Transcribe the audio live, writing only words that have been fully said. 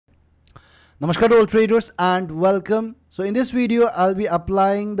Namaskar to all traders and welcome. So in this video I'll be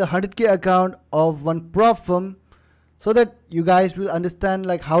applying the 100k account of one Propfirm so that you guys will understand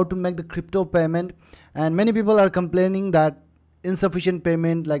like how to make the crypto payment. And many people are complaining that insufficient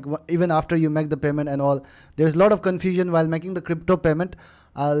payment, like even after you make the payment and all, there's a lot of confusion while making the crypto payment.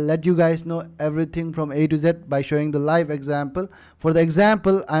 I'll let you guys know everything from A to Z by showing the live example. For the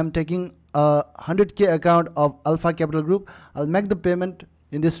example, I'm taking a 100k account of Alpha Capital Group. I'll make the payment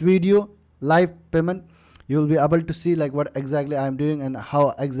in this video, live payment. You will be able to see like what exactly I'm doing and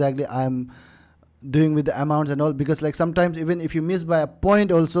how exactly I'm doing with the amounts and all, because like sometimes even if you miss by a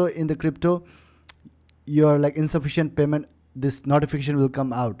point also in the crypto, your like insufficient payment, this notification will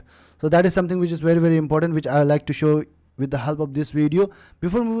come out. So that is something which is very important, which I would like to show with the help of this video.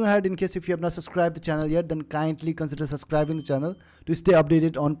 Before moving ahead, in case if you have not subscribed the channel yet, then kindly consider subscribing the channel to stay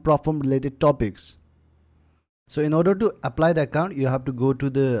updated on Propfirm related topics. So in order to apply the account, you have to go to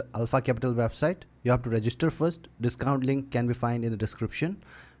the Alpha Capital website. You have to register first. Discount link can be found in the description.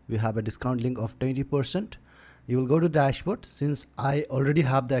 We have a discount link of 20%. You will go to dashboard. Since I already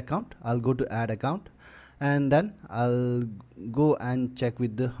have the account, I'll go to add account, and then I'll go and check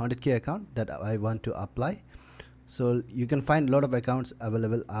with the 100k account that I want to apply. So you can find a lot of accounts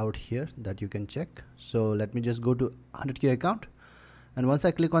available out here that you can check. So let me just go to 100k account, and once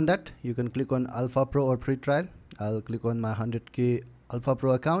I click on that, you can click on Alpha Pro or free trial. I'll click on my 100k Alpha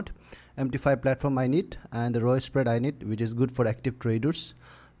Pro account. MT5 platform I need, and the ROI spread I need, which is good for active traders.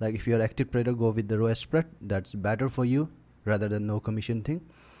 Like if you're an active trader, go with the ROI spread. That's better for you rather than no commission thing,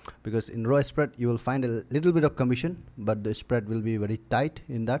 because in ROI spread you will find a little bit of commission, but the spread will be very tight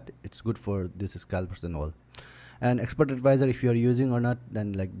in that. It's good for this scalpers and all. And expert advisor, if you are using or not,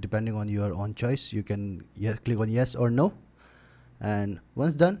 then like depending on your own choice, you can click on yes or no. And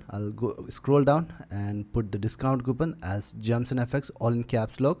once done, I'll go scroll down and put the discount coupon as JamtsonFX, all in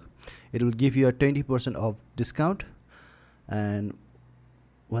caps lock. It will give you a 20% off discount. And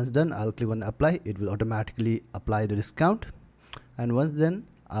once done, I'll click on apply. It will automatically apply the discount. And once then,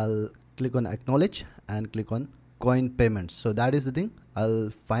 I'll click on acknowledge and click on coin payments. So that is the thing.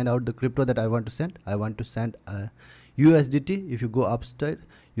 I'll find out the crypto that I want to send. I want to send a USDT. If you go upstairs,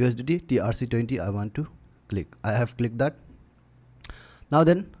 USDT TRC20, I want to click. I have clicked that. Now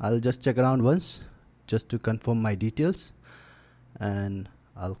then, I'll just check around once just to confirm my details, and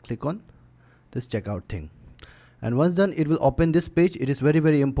I'll click on this checkout thing. And once done, it will open this page. It is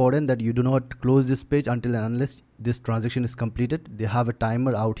very important that you do not close this page until and unless this transaction is completed. They have a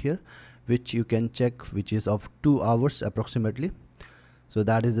timer out here which you can check, which is of 2 hours approximately. So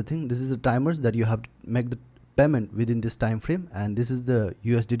that is the thing. This is the timers that you have to make the payment within this time frame, and this is the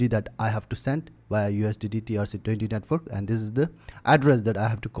USDT that I have to send via USDT TRC20 network, and this is the address that I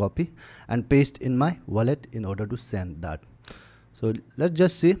have to copy and paste in my wallet in order to send that. So let's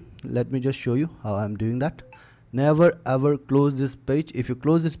just see. Let me just show you how I'm doing that. Never ever close this page. If you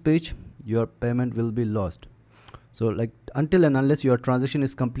close this page, your payment will be lost. So like until and unless your transaction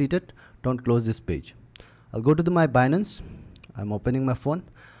is completed, don't close this page. I'll go to my Binance. I'm opening my phone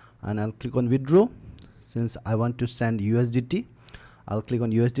and I'll click on withdraw. Since I want to send USDT, I'll click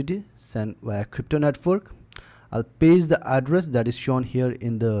on USDT, send via crypto network. I'll paste the address that is shown here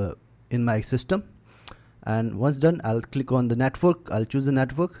in my system, and once done, I'll click on the network. I'll choose the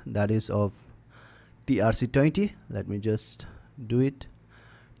network that is of TRC20. Let me just do it,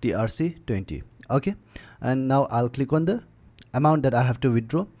 TRC20. Okay, and now I'll click on the amount that I have to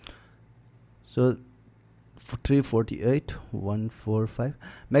withdraw. So 348,145.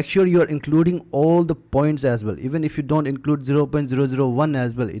 Make sure you are including all the points as well. Even if you don't include 0.001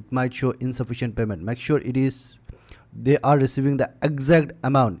 as well, it might show insufficient payment. Make sure they are receiving the exact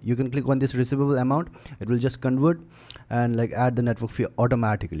amount. You can click on this receivable amount. It will just convert and like add the network fee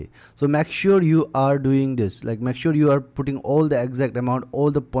automatically. So make sure you are doing this. Like make sure you are putting all the exact amount,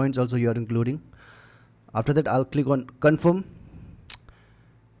 all the points also you are including. After that, I'll click on confirm,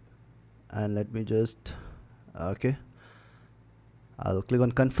 and let me just okay, I'll click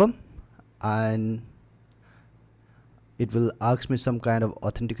on confirm, and it will ask me some kind of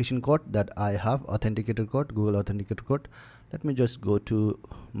authentication code that I have, authenticator code, Google authenticator code. Let me just go to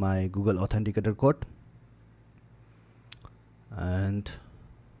my Google authenticator code and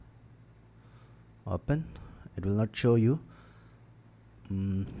open. It will not show you.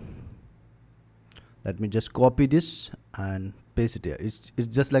 Let me just copy this and paste it here. It's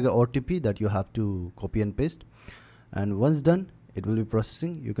just like a OTP that you have to copy and paste, and once done, it will be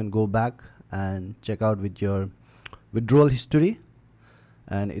processing. You can go back and check out with your withdrawal history,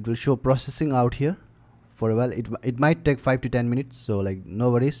 and it will show processing out here for a while. It might take 5 to 10 minutes, so like no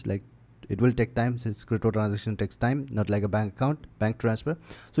worries, like it will take time, since crypto transaction takes time, not like a bank account, bank transfer.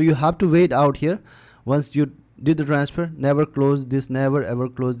 So you have to wait out here. Once you did the transfer, never close this, never ever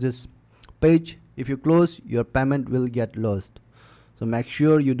close this page. If you close, your payment will get lost. So make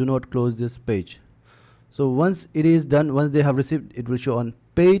sure you do not close this page. So once it is done, once they have received, it will show on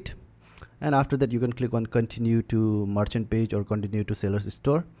paid, and after that you can click on continue to merchant page or continue to seller's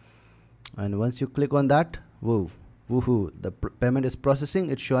store. And once you click on that, woohoo, the payment is processing,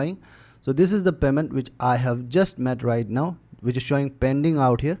 it's showing. So this is the payment which I have just made right now, which is showing pending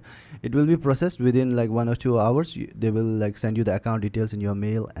out here. It will be processed within like 1 or 2 hours. They will like send you the account details in your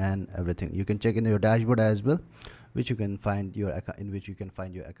mail and everything. You can check in your dashboard as well, which you can find your account, in which you can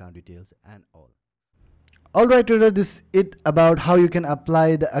find your account details and all. Alright trader, this is it about how you can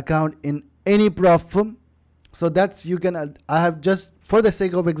apply the account in any Propfirm. So that's, you can I have just, for the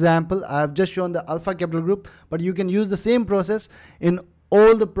sake of example, I have just shown the Alpha Capital Group, but you can use the same process in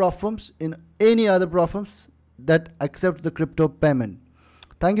all the Propfirms, in any other Propfirms that accept the crypto payment.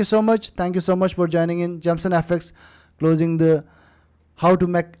 Thank you so much. Thank you so much for joining in. JamtsonFX closing the how to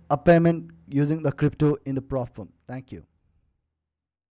make a payment using the crypto in the Propfirm. Thank you.